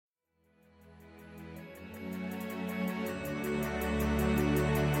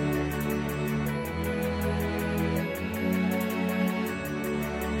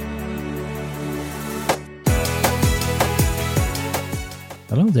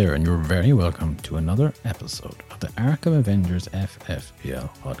Hello there, and you're very welcome to another episode of the Arkham Avengers FFPL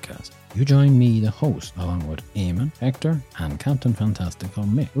podcast. You join me, the host, along with Eamon, Hector, and Captain Fantastical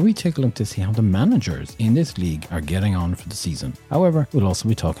Mick, where we take a look to see how the managers in this league are getting on for the season. However, we'll also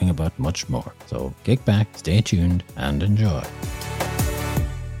be talking about much more. So kick back, stay tuned, and enjoy.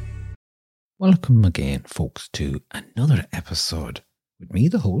 Welcome again, folks, to another episode with me,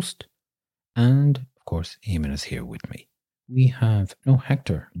 the host, and of course, Eamon is here with me. We have no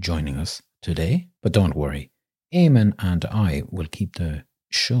Hector joining us today, but don't worry, Eamon and I will keep the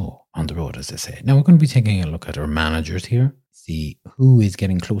show on the road, as they say. Now, we're going to be taking a look at our managers here, see who is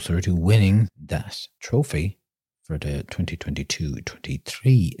getting closer to winning that trophy for the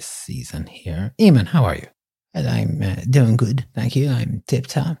 2022-23 season here. Eamon, how are you? Well, I'm doing good, thank you. I'm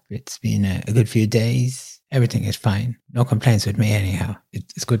tip-top. It's been a good few days. Everything is fine. No complaints with me anyhow.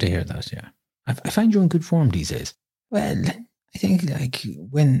 It's good to hear that, yeah. I find you're in good form these days. Well, I think like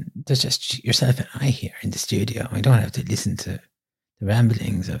when there's just yourself and I here in the studio, I don't have to listen to the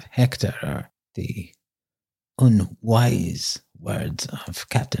ramblings of Hector or the unwise words of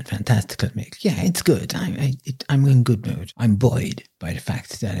Captain Fantastical Mick. Yeah, it's good. I'm in good mood. I'm buoyed by the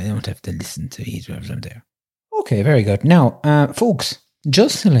fact that I don't have to listen to either of them there. Okay, very good. Now, folks,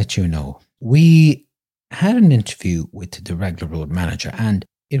 just to let you know, we had an interview with the Regular Road manager, and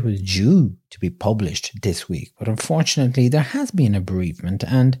it was due to be published this week, but unfortunately there has been a bereavement,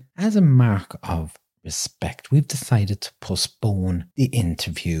 and as a mark of respect, we've decided to postpone the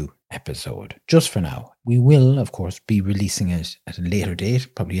interview episode just for now. We will, of course, be releasing it at a later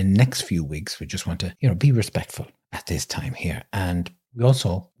date, probably in the next few weeks. We just want to, be respectful at this time here, and we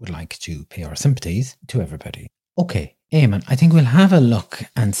also would like to pay our sympathies to everybody. Okay, Eamon, I think we'll have a look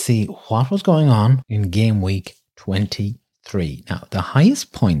and see what was going on in game week 23. Now, the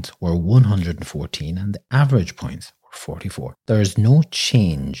highest points were 114 and the average points were 44. There is no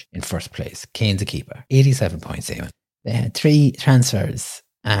change in first place. Kane's the keeper, 87 points, Eamon. They had 3 transfers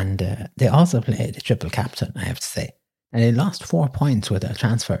and they also played a triple captain, I have to say. And they lost 4 points with their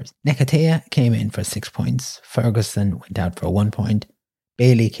transfers. Nekatea came in for 6 points. Ferguson went out for 1 point.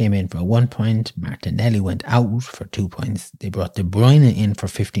 Bailey came in for 1 point. Martinelli went out for 2 points. They brought De Bruyne in for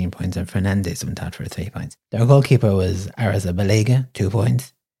 15 points and Fernandes went out for 3 points. Their goalkeeper was Arrizabalaga, 2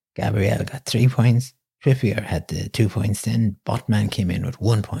 points. Gabriel got 3 points. Trippier had the 2 points then. Botman came in with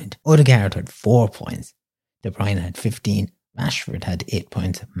 1 point. Odegaard had 4 points. De Bruyne had 15. Rashford had 8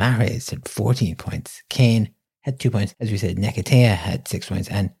 points. Mahrez had 14 points. Kane had 2 points. As we said, Nekatea had 6 points.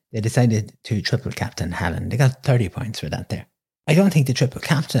 And they decided to triple captain Haaland. They got 30 points for that there. I don't think the triple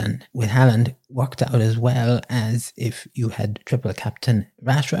captain with Haaland worked out as well as if you had triple captain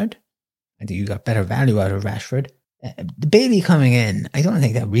Rashford. I think you got better value out of Rashford. The Bailey coming in, I don't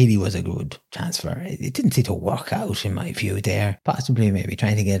think that really was a good transfer. It didn't seem to work out in my view there. Possibly maybe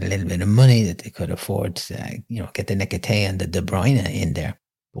trying to get a little bit of money that they could afford to, get the Nekatea and the De Bruyne in there.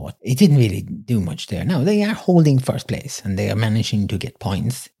 But it didn't really do much there. Now, they are holding first place and they are managing to get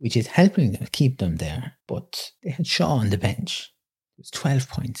points, which is helping them keep them there. But they had Shaw on the bench. There's 12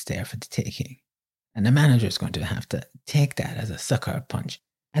 points there for the taking. And the manager is going to have to take that as a sucker punch.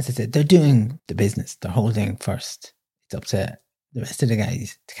 As I said, they're doing the business. They're holding first. It's up to the rest of the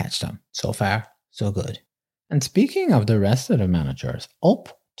guys to catch them. So far, so good. And speaking of the rest of the managers,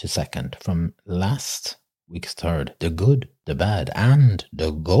 up to second from last week's third, the good, the bad, and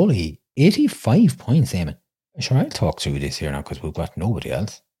the goalie. 85 points, Eamon. Sure, I'll talk through this here now because we've got nobody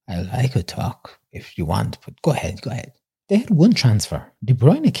else. I could talk if you want, but go ahead. They had 1 transfer. De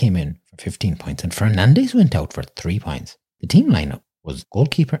Bruyne came in for 15 points and Fernandes went out for 3 points. The team lineup was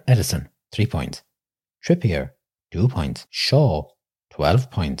goalkeeper Edison, 3 points. Trippier, 2 points. Shaw, 12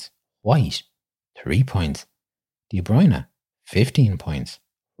 points. White, 3 points. De Bruyne, 15 points.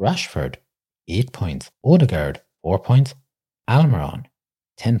 Rashford, 8 points. Odegaard, 4 points. Almiron,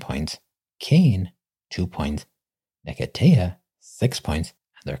 10 points. Kane, 2 points. Nekatea, 6 points.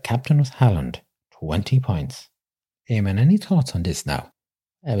 And their captain was Haaland, 20 points. Eamon, any thoughts on this now?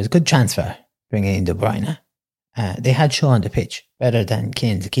 It was a good transfer, bringing in De Bruyne. They had Shaw on the pitch, better than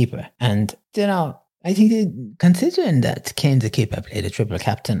Kane's the keeper. And, I think considering that Kane's the keeper played a triple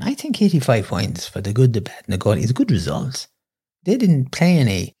captain, I think 85 points for the good, the bad, and the goal is a good result. They didn't play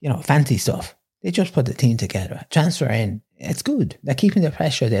any, fancy stuff. They just put the team together. Transfer in, it's good. They're keeping the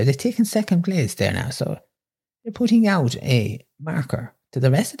pressure there. They're taking second place there now. So they're putting out a marker to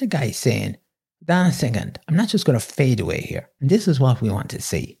the rest of the guys saying, "Down a second, I'm not just going to fade away here." And this is what we want to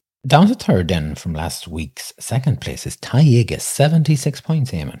see. Down to third then from last week's second place is Taiga, 76 points,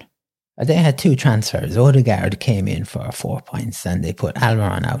 Eamon. They had 2 transfers. Odegaard came in for 4 points and they put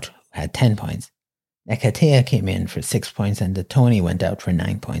Almiron out, who had 10 points. Nekatea came in for 6 points and the Tony went out for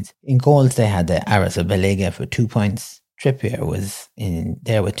 9 points. In goals, they had the Arrizabalaga for 2 points. Trippier was in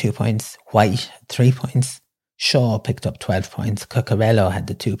there with 2 points. White, 3 points. Shaw picked up 12 points. Cucurella had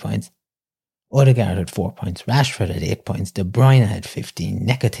the 2 points. Odegaard had 4 points. Rashford had 8 points. De Bruyne had 15.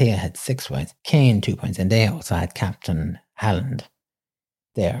 Nekatea had 6 points. Kane, 2 points. And they also had captain Haaland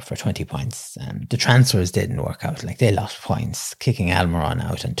there for 20 points. The transfers didn't work out. Like, they lost points, kicking Almiron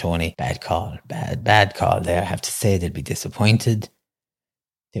out and Tony. Bad call. Bad call there. I have to say they'd be disappointed.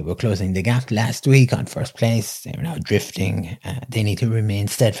 They were closing the gap last week on first place. They are now drifting. They need to remain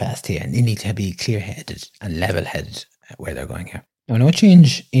steadfast here, and they need to be clear-headed and level-headed where they're going here. Now, no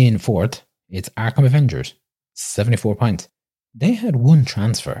change in fourth. It's Arkham Avengers, 74 points. They had one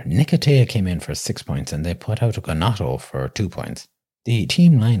transfer. Nekatea came in for 6 points, and they put out Gnonto for 2 points. The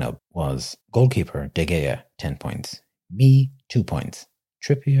team lineup was goalkeeper De Gea, 10 points. Me, 2 points.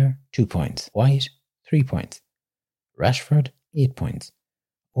 Trippier, 2 points. White, 3 points. Rashford, 8 points.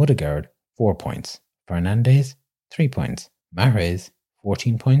 Odegaard, 4 points. Fernandes, 3 points. Mahrez,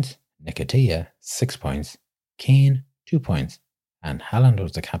 14 points. Nekatea, 6 points. Kane, 2 points. And Haaland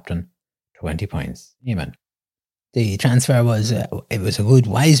was the captain, 20 points. Amen. The transfer was a good,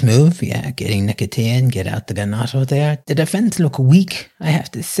 wise move. Yeah, getting Nekatea and get out the Gnonto there. The defence look weak, I have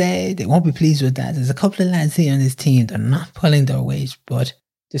to say. They won't be pleased with that. There's a couple of lads here on this team. They're not pulling their weight, but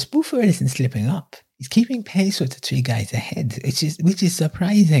the spoofer isn't slipping up. He's keeping pace with the 3 guys ahead, which is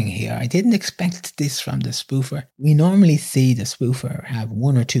surprising here. I didn't expect this from the spoofer. We normally see the spoofer have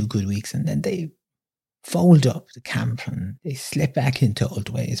 1 or 2 good weeks and then they fold up the camp and they slip back into old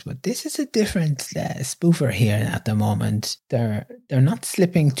ways. But this is a different spoofer here at the moment. They're not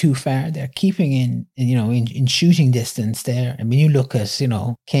slipping too far. They're keeping in shooting distance there. I mean, you look at,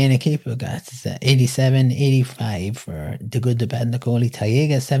 Kane Akipa got 87, 85 for the good, the bad, and the goalie.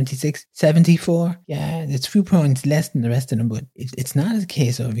 Taiega 76, 74. Yeah, it's a few points less than the rest of them, but it's not a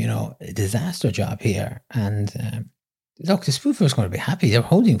case of, a disaster job here. And look, the spoofer is going to be happy. They're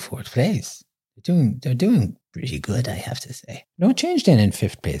holding 4th place. They're doing pretty good, I have to say. No change then in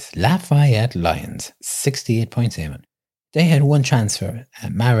 5th place. Lafayette Lions, 68 points, Eamon. They had one transfer.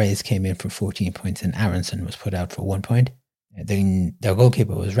 Mahrez came in for 14 points and Aronson was put out for 1 point. Their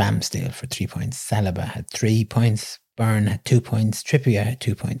goalkeeper was Ramsdale for 3 points. Saliba had 3 points. Byrne had 2 points. Trippier had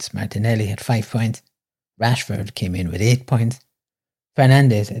 2 points. Martinelli had 5 points. Rashford came in with 8 points.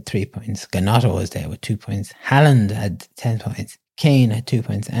 Fernandes had 3 points. Gnonto was there with 2 points. Haaland had 10 points. Kane had 2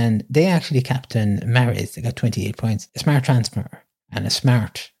 points, and they actually captained Mahrez. They got 28 points. A smart transfer and a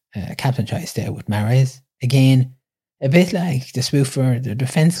smart captain choice there with Mahrez. Again, a bit like the spoofer, the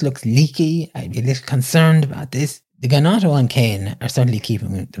defence looks leaky. I'd be a little concerned about this. The Gnonto and Kane are certainly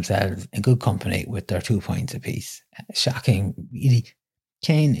keeping themselves in good company with their 2 points apiece. Shocking, really.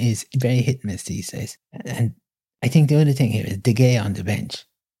 Kane is very hit and miss these days. And I think the other thing here is De Gea on the bench,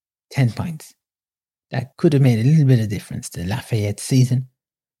 10 points. That could have made a little bit of difference to Lafayette's season.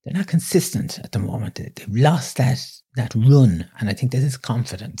 They're not consistent at the moment. They've lost that run, and I think there's this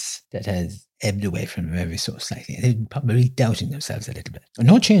confidence that has ebbed away from them ever so slightly. They're probably doubting themselves a little bit.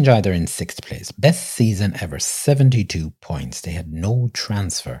 No change either in 6th place. Best season ever, 72 points. They had no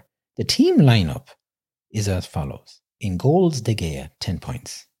transfer. The team lineup is as follows. In goals, De Gea, 10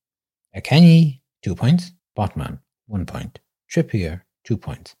 points. Akanji, 2 points. Botman, 1 point. Trippier, 2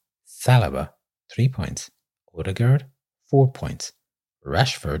 points. Saliba, 3 points. Odegaard, 4 points.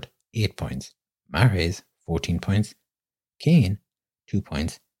 Rashford, 8 points. Mahrez, 14 points. Kane, 2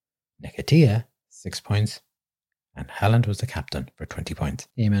 points. Nekatea, 6 points. And Haaland was the captain for 20 points.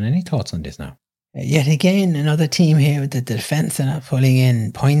 Hey man, any thoughts on this now? Yet again, another team here with the defence and not pulling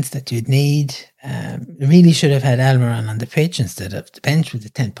in points that you'd need. Really should have had Almiron on the pitch instead of the bench with the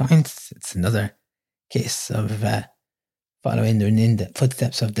 10 points. It's another case of following in the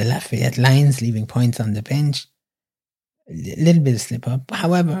footsteps of the Lafayette Lions, leaving points on the bench. A little bit of slip up.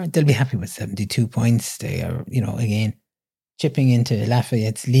 However, they'll be happy with 72 points. They are, again, chipping into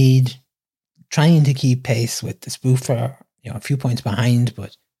Lafayette's lead, trying to keep pace with the spoofer, a few points behind,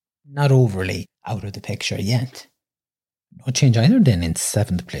 but not overly out of the picture yet. No change either then in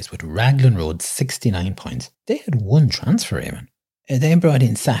 7th place with Raglan Road, 69 points. They had one transfer, Eamon. They brought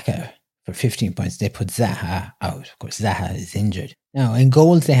in Saka for 15 points. They put Zaha out. Of course, Zaha is injured. Now, in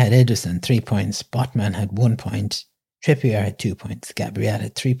goals, they had Ederson, 3 points. Botman had 1 point. Trippier had 2 points. Gabriel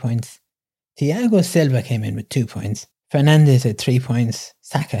had 3 points. Thiago Silva came in with 2 points. Fernandes had 3 points.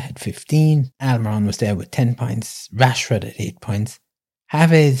 Saka had 15. Almiron was there with 10 points. Rashford had 8 points.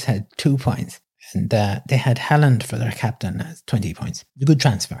 Havertz had 2 points. And they had Haaland for their captain as 20 points. It was a good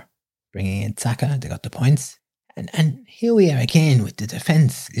transfer. Bringing in Saka, they got the points. And here we are again with the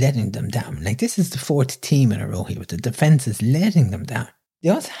defence letting them down. Like, this is the fourth team in a row here with the defence is letting them down. They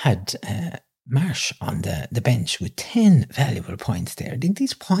also had Marsh on the bench with 10 valuable points there. I think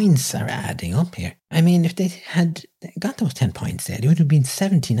these points are adding up here. I mean, if they had got those 10 points there, they would have been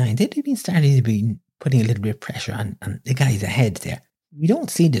 79. They'd have been starting to be putting a little bit of pressure on the guys ahead there. We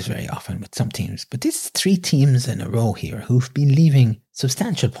don't see this very often with some teams, but this is 3 teams in a row here who've been leaving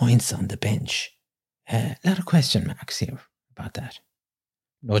substantial points on the bench. A lot of question marks here about that.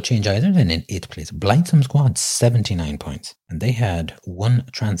 No change either then in 8th place. Blightsome squad, 79 points. And they had 1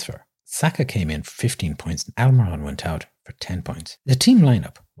 transfer. Saka came in for 15 points and Almiron went out for 10 points. The team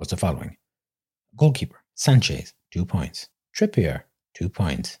lineup was the following. Goalkeeper, Sanchez, 2 points. Trippier, 2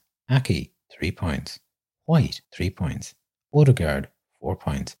 points. Aki, 3 points. White, 3 points. Odegaard, 4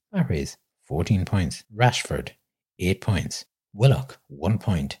 points. Mahrez, 14 points. Rashford, 8 points. Willock, 1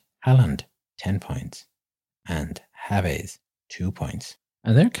 point. Haaland, 10 points. And Havertz, 2 points.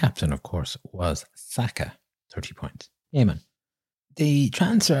 And their captain, of course, was Saka, 30 points. Eamon, the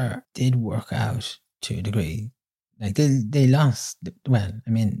transfer did work out to a degree. Like, they lost, well, I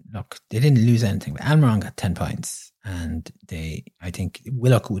mean, look, they didn't lose anything, but Almiron got 10 points. And I think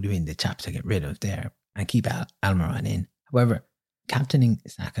Willock would have been the chap to get rid of there and keep Almiron in. However, captaining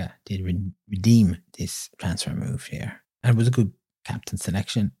Saka did redeem this transfer move here. And it was a good captain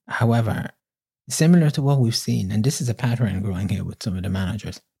selection. However, similar to what we've seen, and this is a pattern growing here with some of the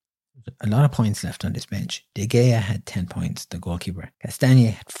managers, a lot of points left on this bench. De Gea had 10 points, the goalkeeper.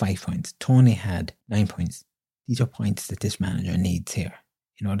 Castagne had 5 points. Tony had 9 points. These are points that this manager needs here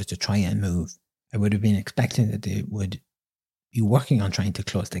in order to try and move. I would have been expecting that they would be working on trying to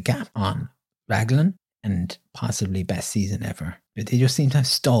close the gap on Raglan and possibly best season ever. But they just seem to have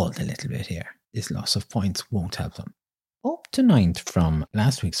stalled a little bit here. This loss of points won't help them. Up to 9th from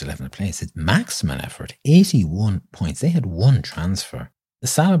last week's 11th place is maximum effort, 81 points. They had 1 transfer. The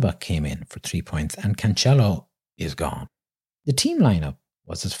Saliba came in for 3 points and Cancelo is gone. The team lineup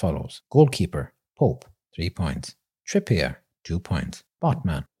was as follows. Goalkeeper, Pope, 3 points. Trippier, 2 points.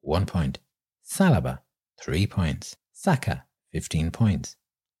 Botman, 1 point. Saliba, 3 points. Saka, 15 points.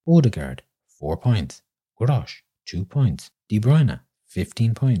 Odegaard, 4 points. Grosh, 2 points. De Bruyne,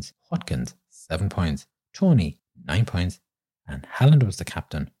 15 points. Watkins, 7 points. Tony, 9 points, and Haaland was the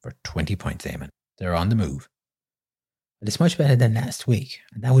captain for 20 points, Eamon. They're on the move. But it's much better than last week,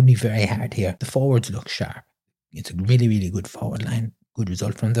 and that would be very hard here. The forwards look sharp. It's a really, really good forward line. Good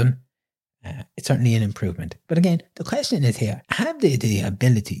result from them. It's certainly an improvement. But again, the question is here, have they the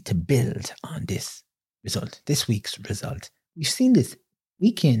ability to build on this result, this week's result? We've seen this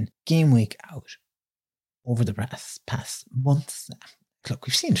week in, game week out, over the past months. Look,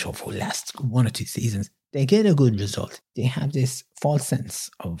 we've seen it over the last 1 or 2 seasons. They get a good result. They have this false sense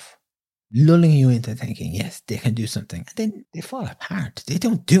of lulling you into thinking, yes, they can do something. And then they fall apart. They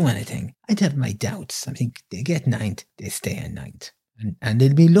don't do anything. I'd have my doubts. I think they get 9th, they stay in 9th. And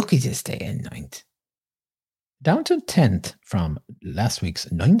they'll be lucky to stay in 9th. Down to 10th from last week's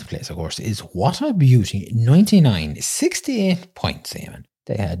 9th place, of course, is What a Beauty, 99, 68 points, Eamon.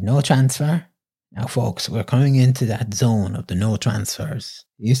 They had no transfer. Now, folks, we're coming into that zone of the no transfers.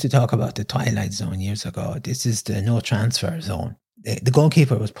 We used to talk about the Twilight Zone years ago. This is the no transfer zone. The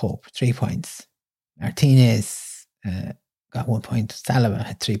goalkeeper was Pope, 3 points. Martinez got 1 point. Saliba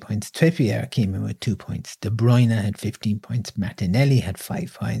had 3 points. Trippier came in with 2 points. De Bruyne had 15 points. Martinelli had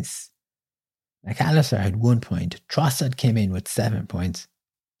 5 points. McAllister had 1 point. Trossard came in with 7 points.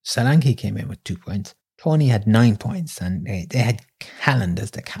 Solanke came in with 2 points. Tony had 9 points, and they had Haaland as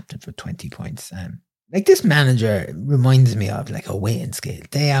the captain for 20 points. Like, this manager reminds me of like a weighing scale.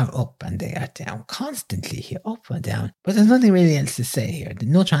 They are up and they are down constantly here, up and down. But there's nothing really else to say here.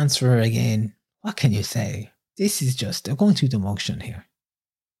 No transfer again. What can you say? This is just, they're going through the motion here.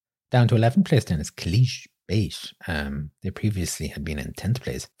 Down to 11th place then is Kalish Bait. They previously had been in 10th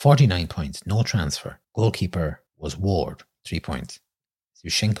place. 49 points, no transfer. Goalkeeper was Ward, 3 points.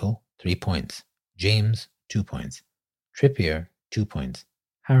 Zinchenko, 3 points. James, 2 points. Trippier, 2 points.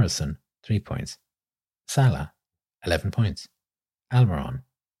 Harrison, 3 points. Salah, 11 points. Almiron,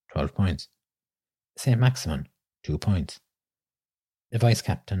 12 points. St. Maximin, 2 points. The vice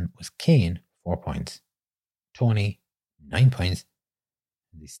captain was Kane, 4 points. Tony, 9 points.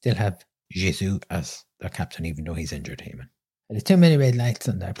 They still have Jesus as their captain, even though he's injured, Eamon. There's too many red lights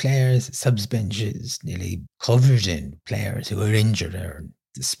on their players. Subs benches nearly covered in players who are injured or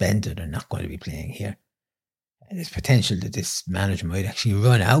suspended or not going to be playing here. And there's potential that this manager might actually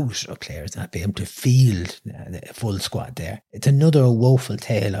run out of players, not be able to field the full squad there. It's another woeful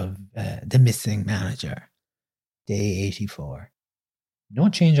tale of the missing manager. Day 84. No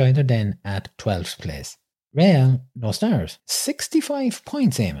change either then at 12th place. Real, no stars. 65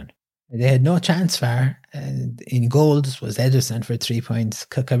 points, Eamon. They had no transfer. In goals was Ederson for 3 points.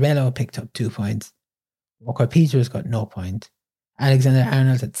 Cucurella picked up 2 points. Walker Peters got no point.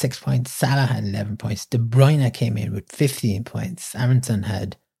 Alexander-Arnold had 6 points. Salah had 11 points. De Bruyne came in with 15 points. Aronson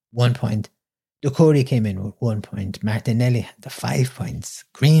had 1 point. Doucouré came in with 1 point. Martinelli had the 5 points.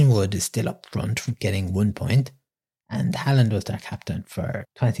 Greenwood is still up front from getting 1 point. And Haaland was their captain for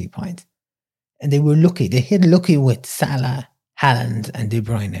 20 points. And they were lucky. They hit lucky with Salah, Haaland and De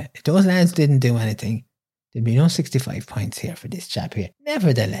Bruyne. If those lads didn't do anything, there'd be no 65 points here for this chap here.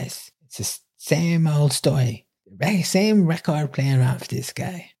 Nevertheless, it's the same old story. The same record playing around for this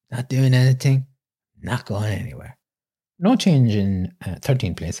guy. Not doing anything, not going anywhere. No change in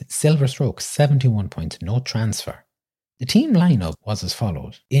 13th place. Silver Stroke, 71 points, no transfer. The team lineup was as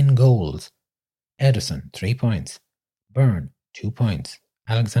follows. In goals, Ederson, 3 points. Byrne, 2 points.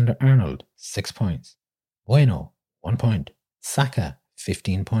 Alexander-Arnold, 6 points. Bueno, 1 point. Saka,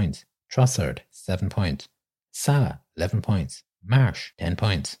 15 points. Trossard, 7 points. Salah, 11 points. Marsh, 10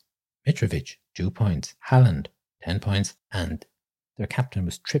 points. Mitrovic, 2 points. Haaland, 10 points. And their captain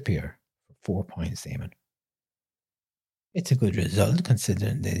was Trippier for 4 points, Eamon. It's a good result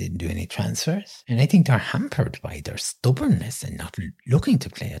considering they didn't do any transfers. And I think they're hampered by their stubbornness and not looking to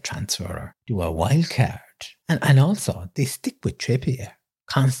play a transfer or do a wild card. And also, they stick with Trippier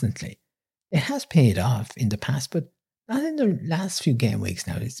constantly. It has paid off in the past, but not in the last few game weeks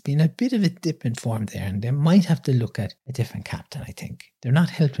now. It's been a bit of a dip in form there, and they might have to look at a different captain, I think. They're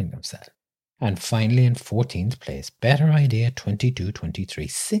not helping themselves. And finally, in 14th place, Better Idea 22-23,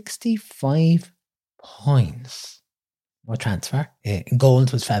 65 points. No transfer.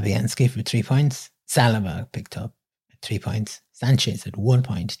 Gold was Fabianski for 3 points. Salama picked up 3 points. Sanchez had 1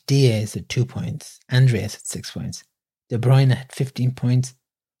 point. Diaz had 2 points. Andreas had 6 points. De Bruyne had 15 points.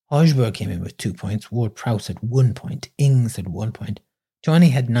 Hojberg came in with 2 points. Ward-Prowse had 1 point. Ings had 1 point. Johnny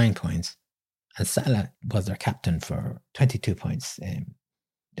had 9 points. And Salah was their captain for 22 points.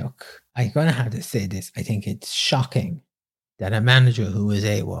 Look, I'm going to have to say this. I think it's shocking that a manager who is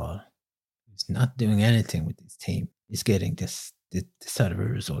AWOL, who's not doing anything with his team, is getting this sort of a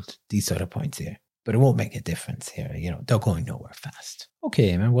result, these sort of points here. But it won't make a difference here. You know, they're going nowhere fast.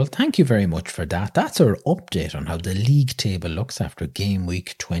 Okay, man. Well, thank you very much for that. That's our update on how the league table looks after game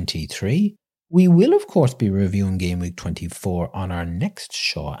week 23. We will, of course, be reviewing game week 24 on our next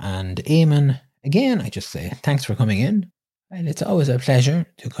show. And Eamon, again, I just say thanks for coming in. And it's always a pleasure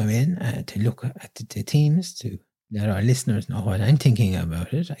to come in to look at the teams, to let our listeners know what I'm thinking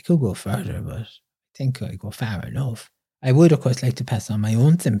about it. I could go further, but I think I go far enough. I would, of course, like to pass on my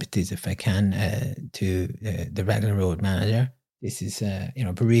own sympathies, if I can, to the Raglan Road manager. This is,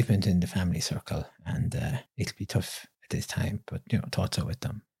 bereavement in the family circle, and it'll be tough at this time, but, thoughts are with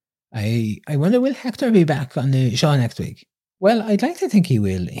them. I wonder, will Hector be back on the show next week? Well, I'd like to think he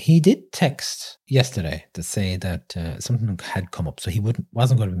will. He did text yesterday to say that something had come up, so he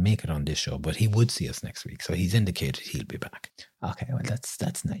wasn't going to make it on this show, but he would see us next week. So he's indicated he'll be back. Okay, well,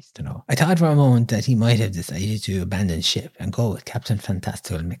 that's nice to know. I thought for a moment that he might have decided to abandon ship and go with Captain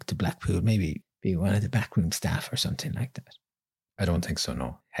Fantastical Mick to Blackpool, maybe be one of the backroom staff or something like that. I don't think so,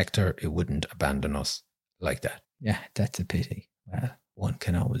 no. Hector, it wouldn't abandon us like that. Yeah, that's a pity. Well, one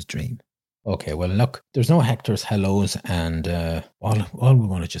can always dream. Okay, well, look, there's no Hector's hellos, and all we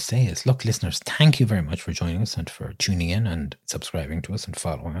want to just say is, look, listeners, thank you very much for joining us and for tuning in and subscribing to us and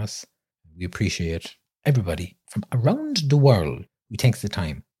following us. We appreciate everybody from around the world who takes the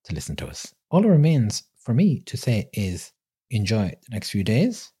time to listen to us. All that remains for me to say is enjoy the next few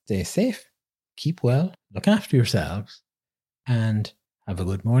days, stay safe, keep well, look after yourselves, and have a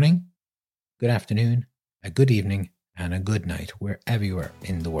good morning, good afternoon, a good evening, and a good night wherever you are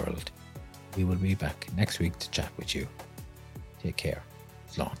in the world. We will be back next week to chat with you. Take care.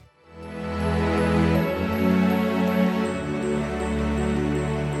 Slán.